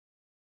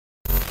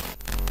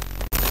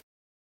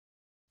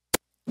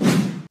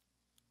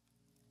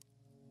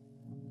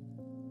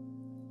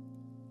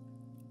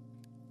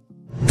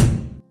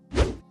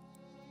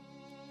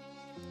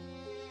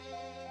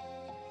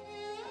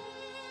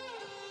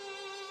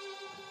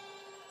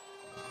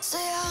Say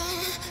I'm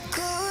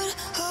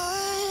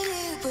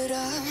good-hearted, but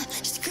I'm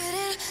just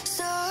getting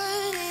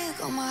started.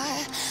 Got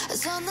my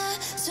eyes on the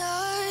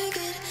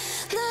target.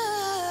 No,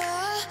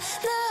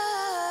 no.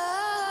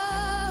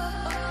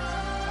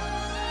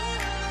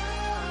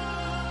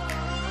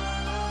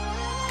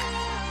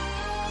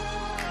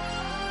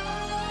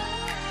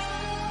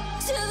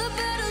 Till the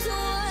battle's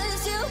won,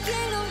 till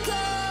kingdom come.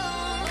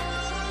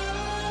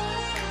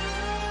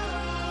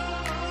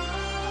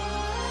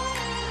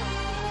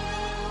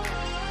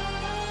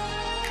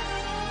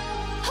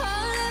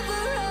 I'll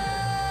never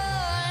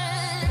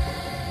run.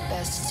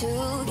 Best to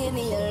give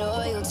me your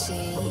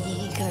loyalty,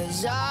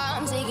 'cause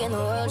I'm taking the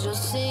world, you'll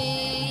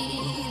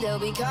see. They'll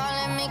be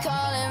calling me,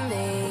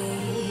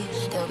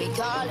 they'll be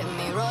calling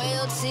me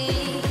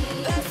royalty.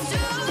 Best to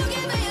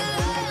give me your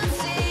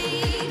loyalty,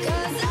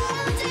 'cause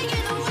I'm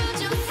taking the world,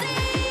 you'll see.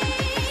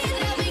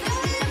 They'll be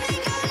calling me,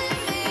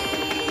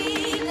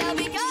 they'll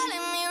be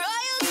calling me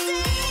royalty.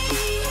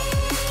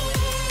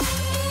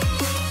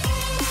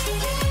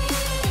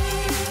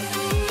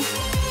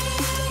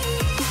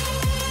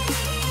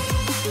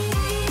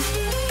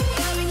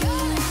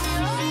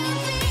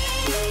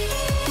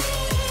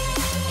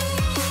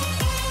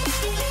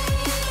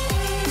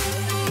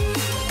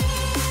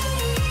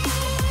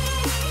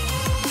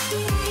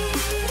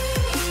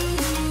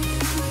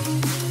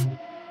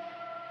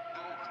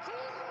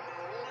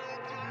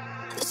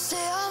 They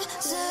say I'm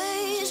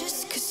dangerous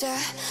 'cause I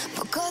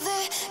broke all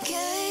the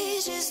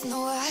cages. No,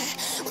 I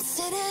won't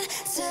sit and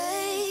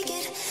take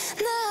it.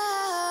 No,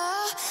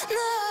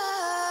 no.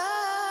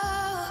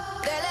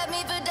 They left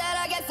me for dead,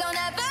 I guess I'll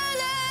never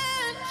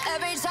learn.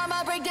 Every time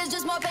I break, there's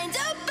just more pain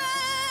to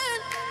burn.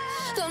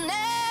 They'll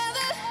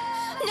never,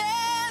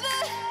 never,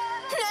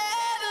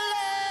 never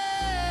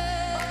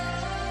learn.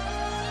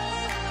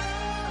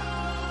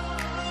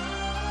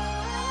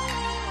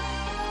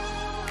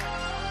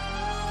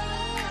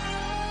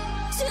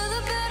 Till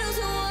the battle's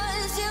won,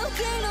 till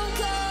kingdom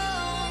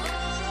come.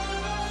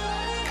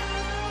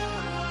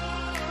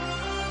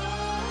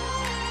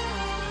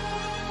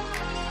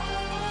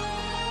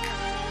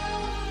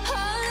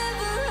 I'll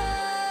never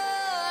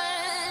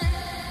run.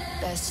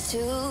 Best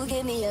to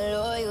give me your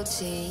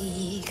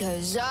loyalty,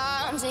 'cause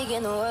I'm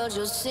taking the world,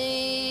 you'll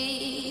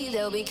see.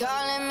 They'll be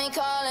calling me,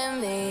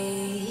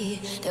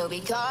 they'll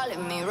be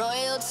calling me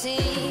royalty.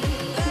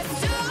 Best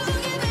to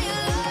give me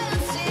your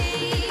loyalty,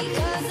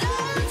 'cause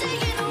I'm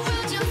taking the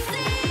world, you'll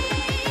see.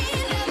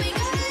 They'll be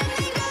calling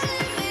me,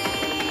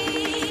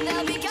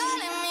 they'll be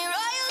calling me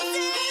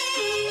royalty.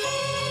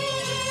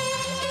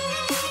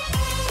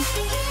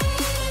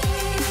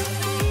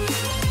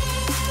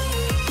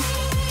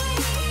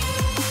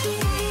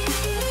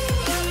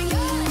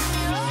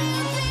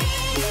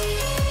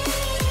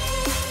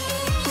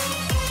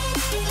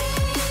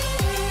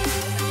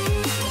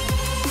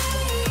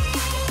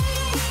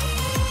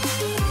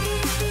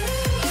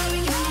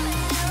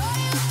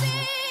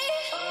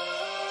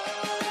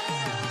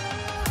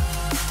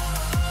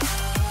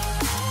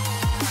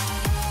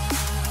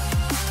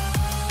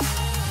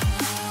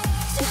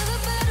 Till the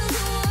battle's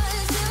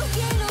won, till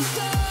kingdom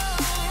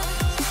come.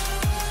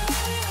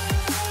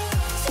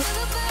 Till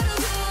the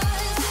battle's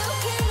won, till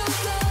kingdom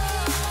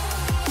come.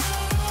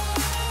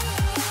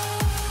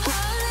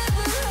 I'll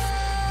never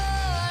run.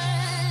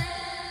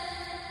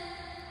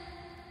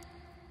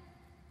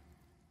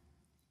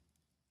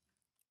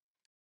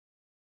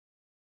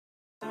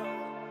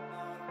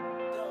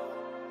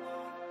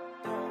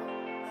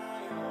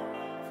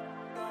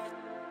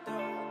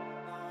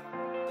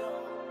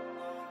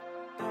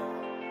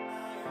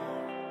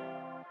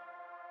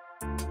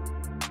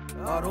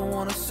 I don't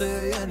wanna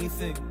say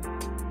anything,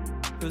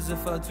 'cause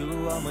if I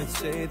do, I might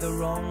say the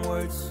wrong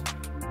words.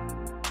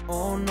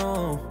 Oh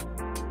no.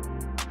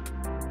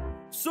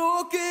 So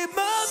I'll keep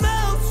my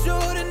mouth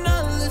shut and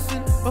not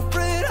listen.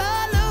 Afraid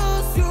I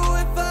lose you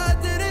if I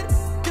didn't.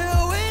 Can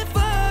we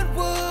find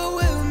what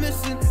we're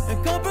missing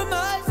and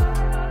compromise?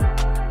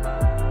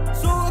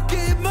 So I'll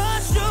keep my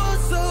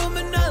shoes on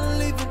and not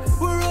leaving.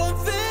 We're on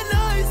thin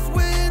ice,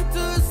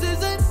 winter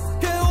season.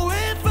 Can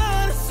we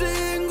find a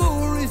single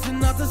reason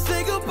not to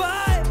say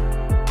goodbye?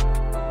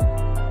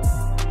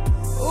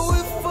 Oh,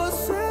 if I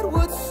said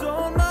what's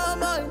on my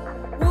mind,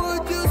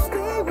 would you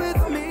stay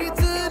with me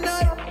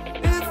tonight?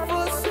 If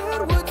I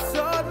said what's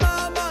on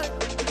my mind,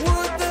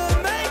 would that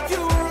make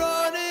you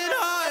run and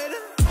hide?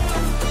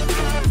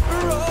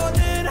 Run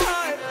and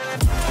hide.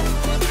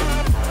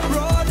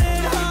 Run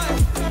and hide.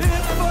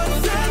 If I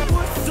said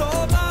what's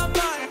on my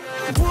mind,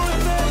 would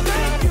that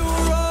make you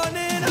run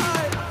and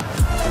hide?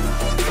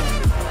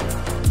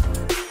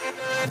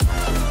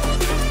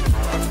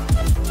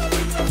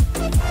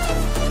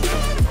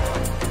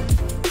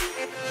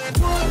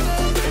 Would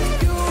that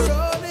make you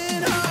run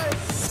and hide?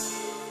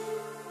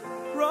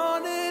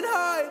 Run and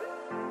hide.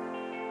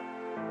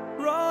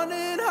 Run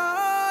and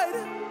hide.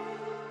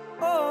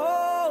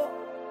 Oh,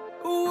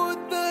 would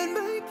that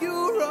make you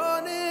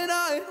run and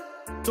hide?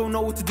 Don't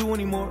know what to do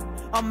anymore.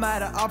 I'm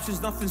mad at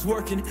options, nothing's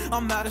working.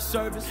 I'm out of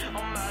service.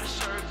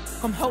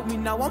 Come help me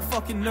now, I'm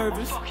fucking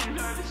nervous.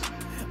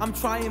 I'm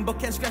trying but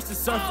can't scratch the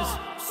surface.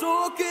 So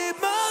I'll keep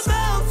my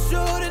mouth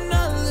shut and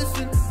not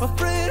listen.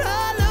 Afraid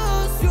I'd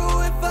lose you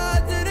if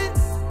I didn't.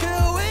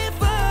 Till we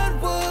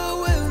find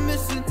what we're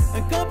missing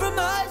and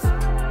compromise.